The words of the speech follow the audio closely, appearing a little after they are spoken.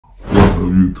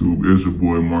YouTube? It's your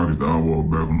boy Marcus the Outlaw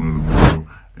back on another video.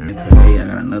 And today I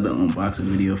got another unboxing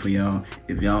video for y'all.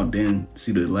 If y'all didn't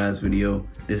see the last video,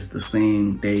 this is the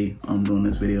same day I'm doing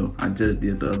this video. I just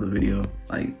did the other video,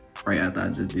 like right after I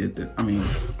just did the, I'm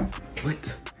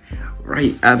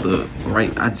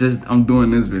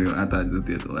doing this video after I just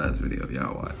did the last video.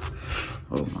 Y'all watch.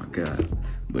 Oh my God.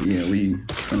 But yeah, we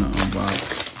gonna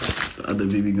unbox the other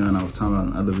BB gun I was talking about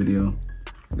in the other video.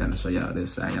 I gotta show y'all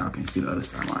this side. Y'all can see the other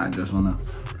side, my address on there.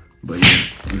 But yeah,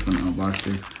 we finna unbox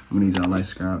this. I'm gonna need y'all like,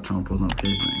 subscribe, turn on post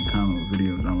notifications, and comment what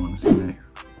videos I wanna see next.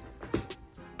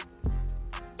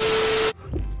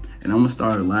 And I'm gonna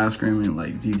start live streaming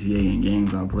like GTA and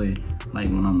games I play. Like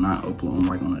when I'm not uploading,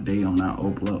 like on the day I'm not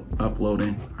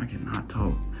uploading. I cannot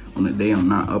talk. On the day I'm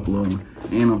not uploading.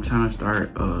 And I'm trying to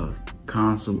start a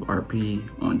console RP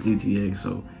on GTA.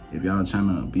 So if y'all trying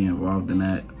to be involved in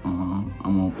that, I'm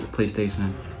on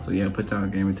PlayStation. So yeah, put y'all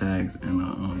gamer tags in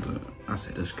the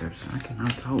description. I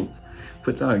cannot talk.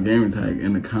 Put y'all gamer tag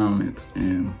in the comments,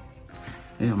 and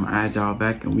yeah, I'm gonna add y'all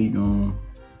back, and we gonna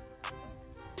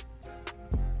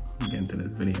get into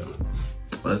this video.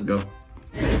 Let's go.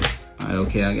 Alright,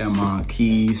 okay, I got my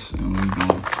keys, and we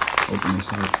gonna open this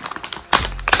up.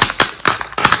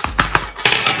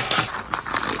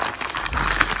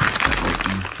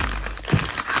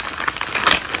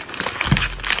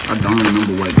 I don't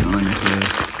remember what gun this is,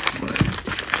 but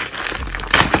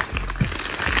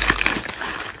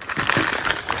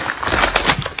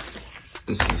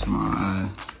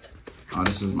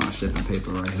this is my shipping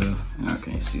paper right here, and I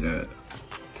can't see that.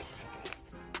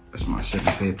 That's my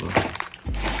shipping paper.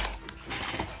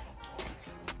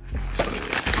 So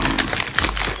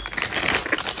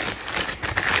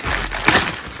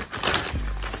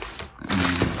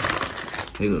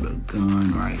here go the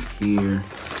gun right here.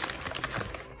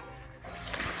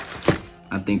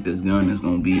 I think this gun is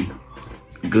gonna be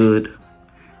good,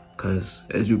 cause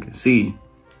as you can see,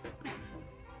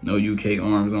 no UK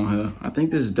arms on her. I think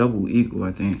this is double eagle,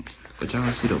 I think. But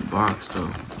y'all see the box though.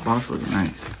 The box looks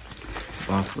nice. The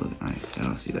box looks nice.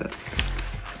 Y'all see that?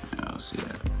 Y'all see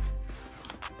that?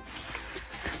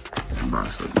 The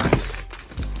box looks nice.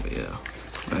 But yeah,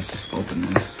 let's open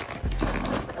this.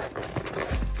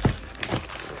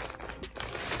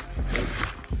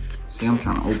 See, I'm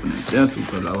trying to open it gentle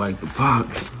because I like the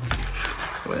box.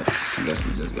 But I guess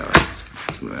we just gotta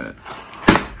do that.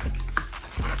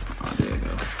 Oh, there you go.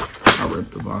 I'll rip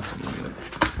the box a little bit.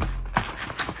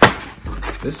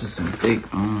 This is some thick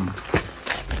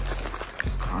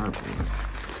cardboard.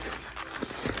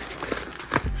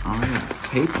 Oh yeah, there's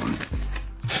tape on it.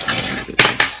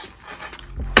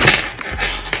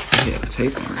 Yeah,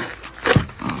 tape on it.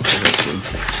 Oh, so that's good.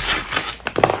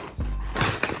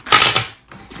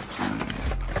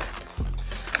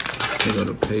 Here go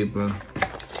the paper.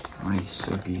 Nice,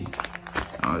 silky.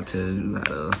 I'll tell you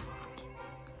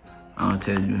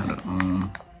how to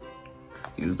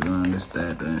use the gun, this,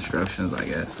 that, the instructions, I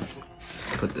guess.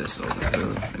 Put this over here.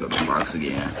 There go the box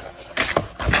again.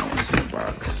 I don't want to see the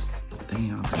box.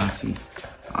 Damn, can I see?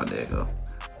 Oh, there you go.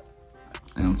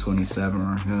 M27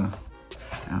 right here.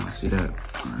 I don't see that.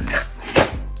 Alright.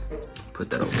 Put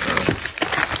that over there.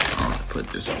 I'll put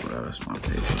this over there. That's my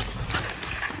paper.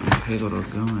 Here go the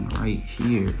gun right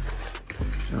here.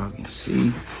 Y'all can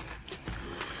see.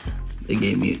 They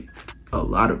gave me a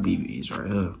lot of BBs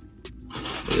right here.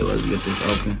 Yeah, let's get this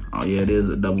open. Oh yeah, it is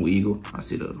a double eagle. I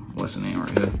see the, what's the name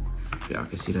right here. Y'all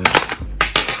can see that.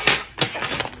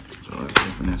 So let's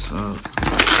open this up.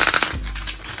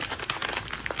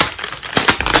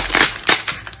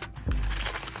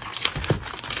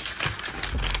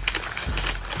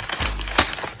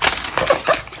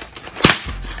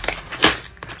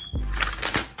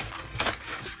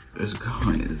 This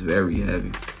gun is very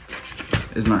heavy.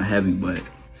 It's not heavy, but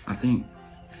I think,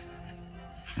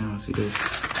 y'all see this?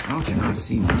 Y'all cannot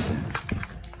see nothing.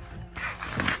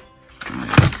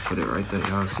 Alright, put it right there.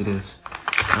 Y'all see this?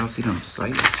 Y'all see them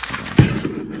sights?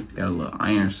 Got a little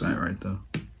iron sight right there.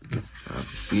 Y'all can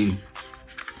see.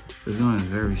 This gun is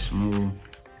very smooth.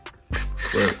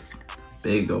 Clip.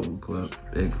 Big old clip.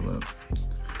 Big clip.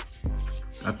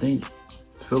 I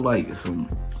feel like it's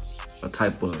a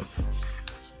type of,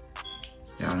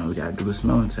 y'all know we gotta do a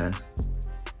smelling test.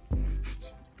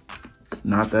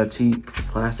 Not that cheap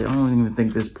plastic. I don't even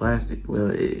think this plastic.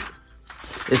 Well, it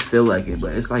feel like it,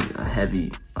 but it's like a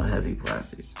heavy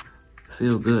plastic.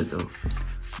 Feel good though.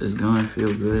 This gun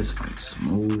feel good. It's like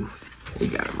smooth.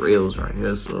 It got rails right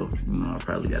here, so you know I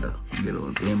probably gotta get a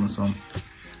little game or something.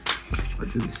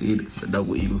 But you can see the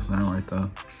double eagle sign right there.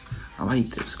 I like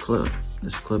this clip.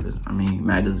 This clip is,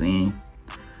 magazine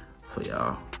for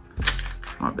y'all.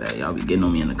 My bad, y'all be getting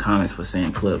on me in the comments for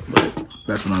saying clip, but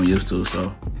that's what I'm used to,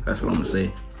 so that's what I'm gonna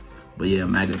say. But yeah,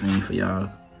 magazine for y'all.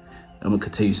 I'm gonna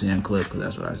continue saying clip because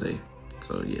that's what I say.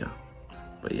 So yeah.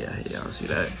 But yeah, y'all see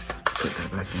that? Put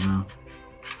that back in now.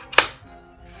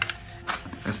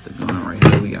 That's the gun right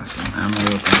here. We got some ammo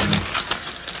up in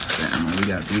there. We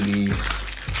got BBs.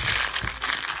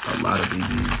 A lot of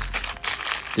BBs.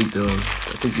 I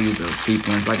think these are cheap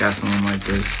ones. I got some like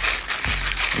this.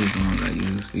 These are the ones I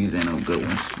use. These ain't no good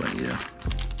ones, but yeah.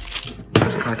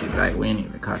 Let's cock it back. We ain't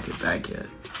even cock it back yet.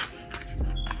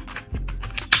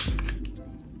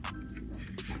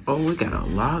 Oh, we got a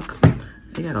lock.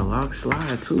 They got a lock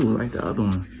slide too, like the other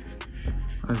one.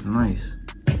 That's nice.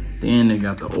 Then they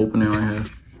got the opening right here.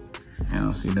 And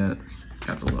I'll see that.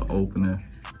 Got the little opener.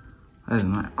 That's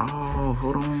nice. Oh,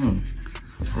 hold on.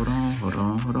 Hold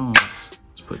on.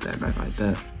 Let's put that back like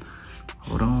that.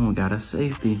 Hold on, we got a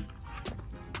safety.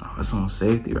 Oh, it's on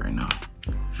safety right now.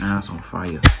 Now it's on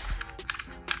fire.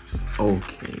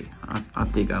 Okay, I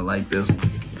think I like this one.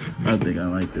 I think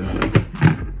I'm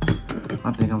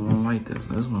gonna like this.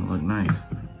 This one look nice.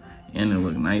 And it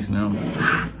look nice now.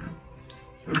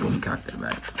 Boom, cock that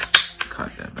back.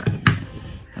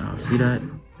 Y'all see that?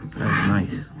 That's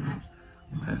nice.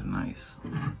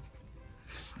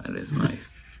 That is nice.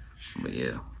 But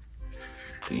yeah.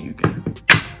 Then you can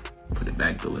put it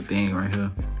back to the thing right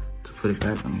here. To put it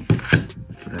back, let me do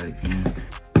that again.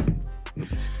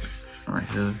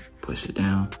 Right here, push it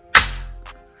down.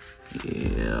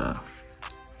 Yeah.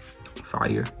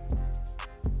 Fire.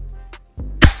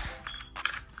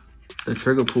 The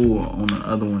trigger pull on the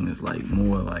other one is like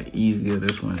more like easier.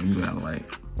 This one you gotta like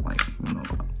you know,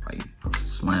 like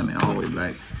slam it all the way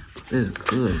back. This is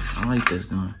good. I like this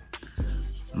gun.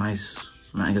 Nice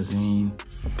magazine.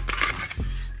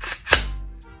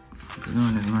 This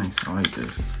gun is nice. I like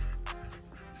this.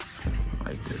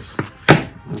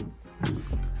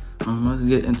 Let's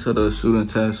get into the shooting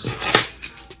test.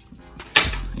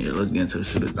 Yeah, let's get into the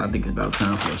shooting. I think it's about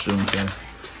time for a shooting test.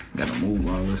 Gotta move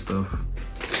all this stuff.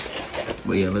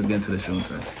 But yeah, let's get into the shooting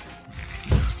test.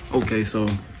 Okay, so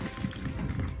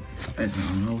as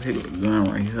y'all know, here goes the gun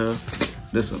right here.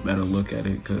 This is a better look at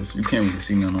it because you can't really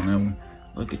see none on that one.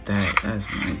 Look at that. That's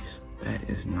nice. That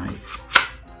is nice.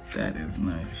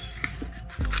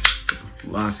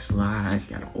 Lock slide.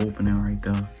 Got an opening right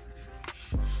there.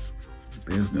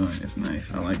 This gun is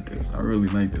nice. I like this. I really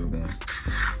like this gun.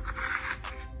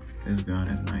 This gun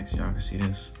is nice. Y'all can see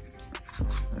this.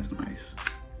 That's nice.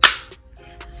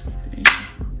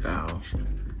 Valve.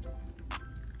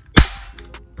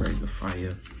 Break the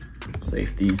fire.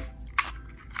 Safety.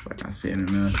 Like I said in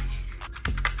there.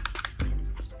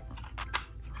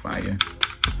 Fire.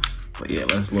 But yeah,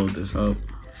 let's load this up.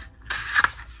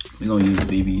 We're gonna use the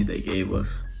BBs they gave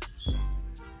us.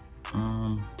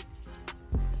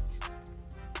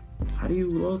 How do you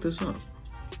load this up?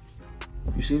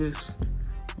 You see this?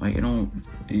 Like it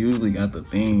usually got the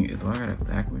thing. Do I got it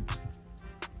backwards?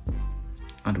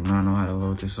 I do not know how to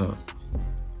load this up.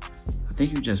 I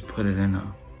think you just put it in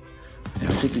I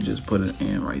think you just put it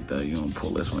in right there. You don't pull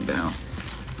this one down.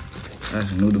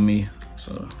 That's new to me.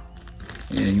 So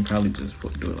yeah, you probably just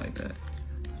do it like that.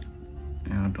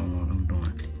 Yeah, I don't know what I'm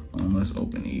doing. Let's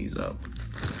open these up.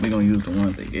 We're gonna use the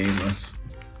ones they gave us.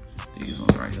 These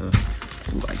ones right here.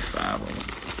 Do like 5 of them.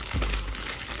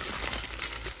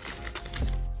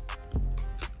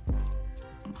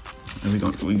 And we're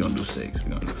gonna do 6.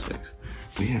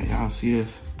 But yeah, y'all see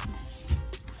this.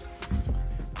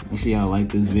 Make sure y'all like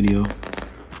this video.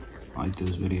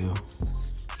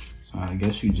 So I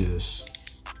guess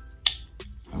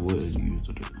I would use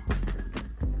it.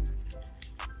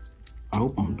 I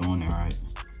hope I'm doing it right.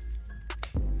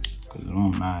 Cause if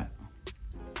I'm not,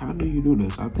 how do you do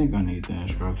this? I think I need the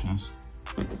instructions.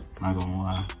 Not gonna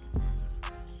lie.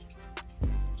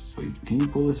 Wait, can you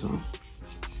pull this off?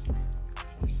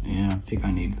 Yeah, I think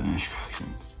I need the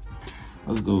instructions.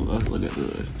 Let's look at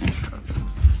the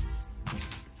instructions.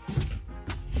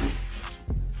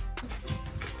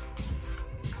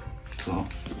 So,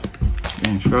 the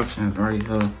instructions right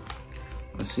here.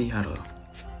 Let's see how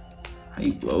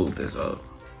you load this up.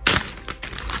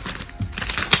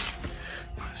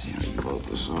 Let's see how you load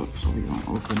this up. So we're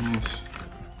gonna open this.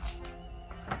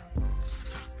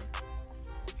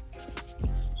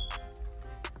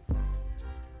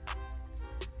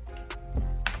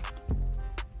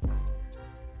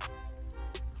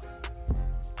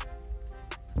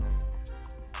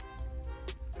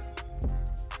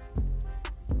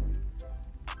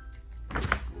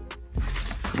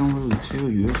 I don't really tell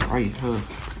you, it's right here.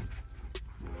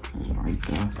 It's right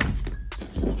there.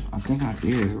 I think I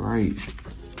did it right.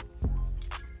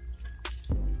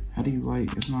 How do you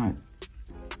like, it's not,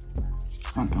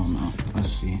 I don't know, let's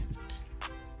see.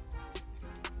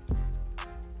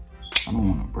 I don't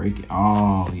want to break it.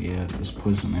 Oh yeah, just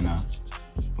push them in a,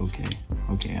 okay,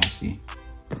 I see.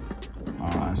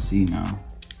 I see now.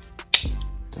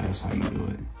 That's how you do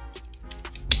it.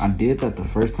 I did that the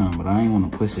first time, but I didn't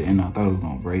want to push it in. I thought it was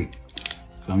gonna break.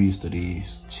 Cause I'm used to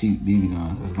these cheap BB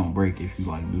guns that's gonna break if you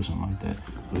like do something like that.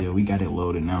 But yeah, we got it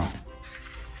loaded now.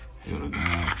 Here the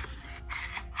gun.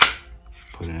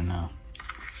 Put it in now.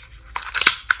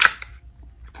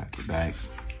 Cock it back.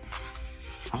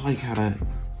 I like how that,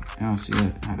 I don't see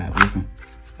that, how that open.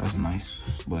 That's nice.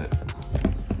 But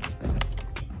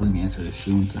let's get into the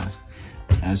shooting test.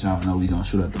 As y'all know, we gonna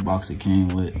shoot at the box it came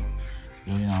with.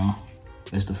 Yeah,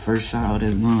 it's the first shot of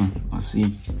this gun. Let's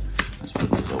see. Let's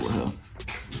put this over here.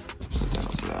 Put that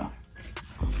over there.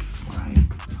 Alright,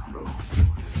 bro.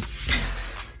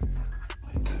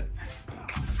 Like that.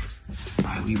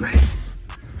 Alright, we ready.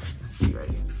 We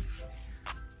ready.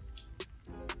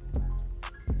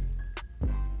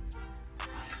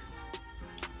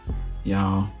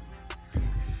 Y'all,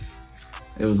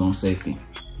 it was on safety.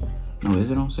 No, is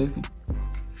it on safety?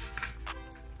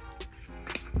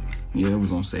 Yeah, it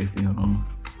was on safety. Hold on.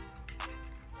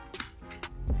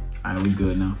 All right, we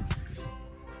good now.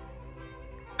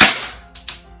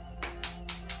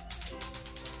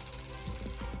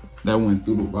 That went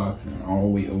through the box and all the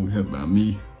way over here by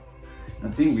me. I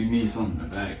think we need something in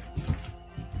the back.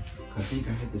 I think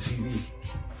I hit the TV.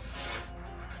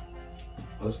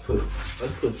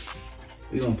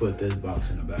 We're gonna put this box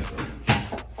in the back of it.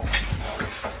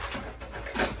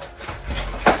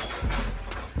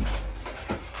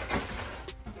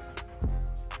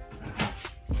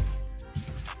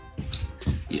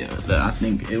 Yeah, I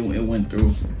think it went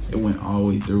through. It went all the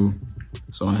way through.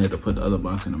 So I had to put the other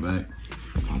box in the back.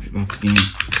 Let's talk about the game.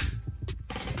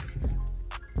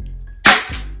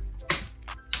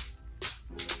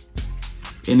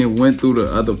 And it went through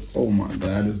the other, oh my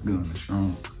God, this gun is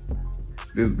strong.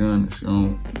 This gun is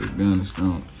strong. This gun is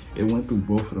strong. It went through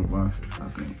both of the boxes, I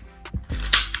think.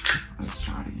 Let's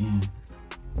try it again.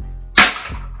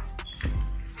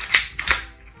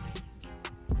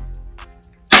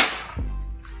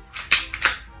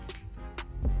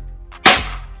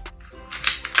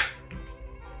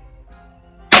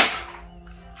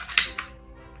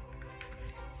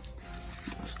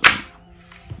 Is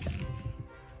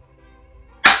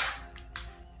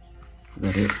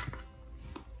that it?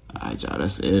 Alright, y'all,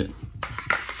 that's it.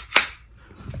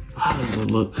 Let's go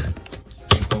look.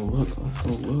 Let's go look. Let's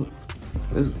go look.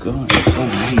 This gun is so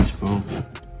nice, bro.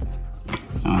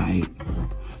 Alright.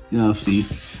 Y'all see,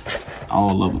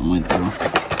 all of them went through.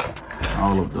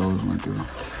 All of those went through.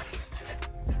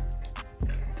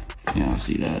 Y'all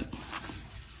see that?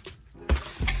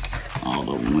 All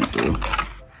of them went through.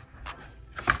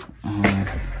 Alright.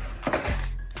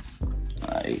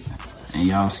 And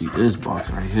y'all see this box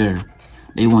right here.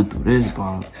 They went through this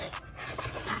box.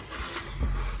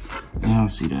 Y'all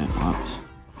see that box.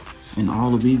 And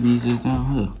all the BBs is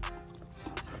down here.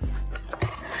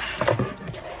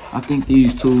 I think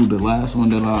these two, the last one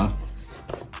that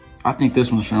I think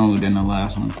this one's stronger than the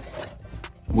last one.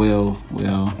 Well,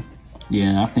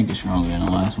 yeah, I think it's stronger than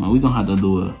the last one. We're gonna have to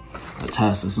do a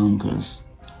test or something, because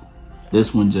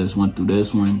this one just went through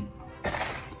this one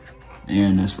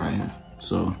and this right here.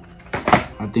 So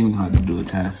I think we're gonna have to do a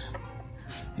test.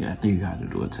 Yeah, I think we have to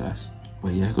do a test.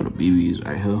 But yeah, go to BBs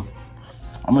right here.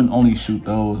 I'm gonna only shoot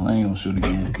those. I ain't gonna shoot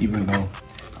again, even though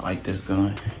I like this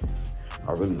gun.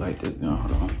 I really like this gun.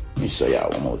 Hold on. Let me show y'all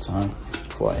one more time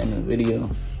before I end the video.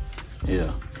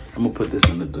 Yeah, I'm gonna put this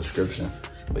in the description.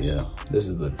 But yeah, this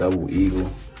is a double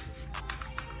eagle.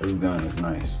 This gun is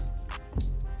nice.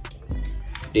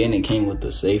 Then it came with the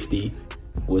safety,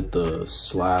 with the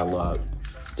slide lock.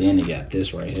 Then it got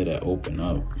this right here that open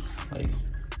up. Like,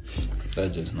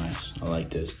 that's just nice. I like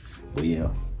this. But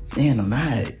yeah, and the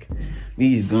mag.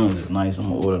 These guns is nice. I'm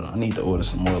gonna order. I need to order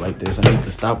some more like this. I need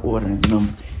to stop ordering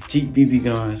them cheap BB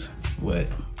guns. But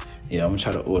yeah, I'm gonna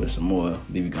try to order some more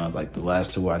BB guns like the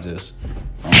last two I just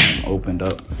opened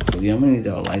up. So yeah, I'm gonna need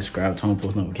y'all like, subscribe, turn on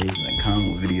post notifications, and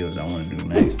comment what videos I want to do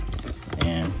next.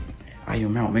 And I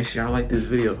am out. Make sure y'all like this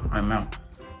video. I'm out.